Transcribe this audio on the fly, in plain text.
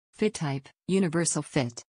Fit type, universal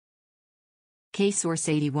fit. K-Source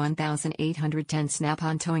 81810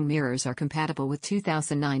 Snap-on towing mirrors are compatible with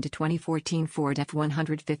 2009 to 2014 Ford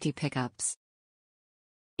F150 pickups.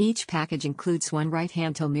 Each package includes one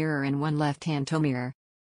right-hand tow mirror and one left-hand tow mirror.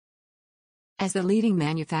 As the leading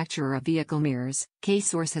manufacturer of vehicle mirrors,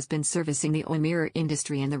 K-Source has been servicing the mirror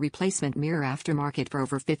industry and the replacement mirror aftermarket for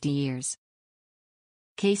over 50 years.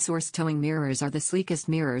 K-Source towing mirrors are the sleekest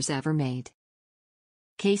mirrors ever made.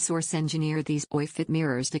 K-Source engineered these fit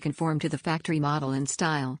mirrors to conform to the factory model and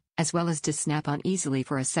style, as well as to snap on easily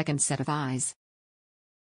for a second set of eyes.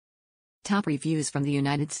 Top reviews from the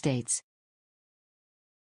United States.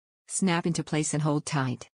 Snap into place and hold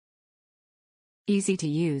tight. Easy to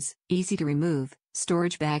use, easy to remove,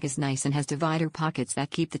 storage bag is nice and has divider pockets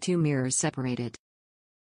that keep the two mirrors separated.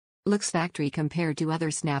 Looks factory compared to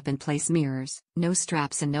other snap-in-place mirrors, no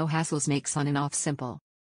straps and no hassles, makes on and off simple.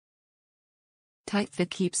 Tight fit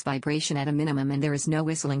keeps vibration at a minimum and there is no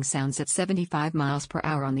whistling sounds at 75 miles per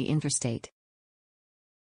hour on the interstate.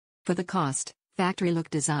 For the cost, factory look,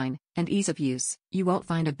 design, and ease of use, you won't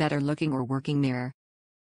find a better looking or working mirror.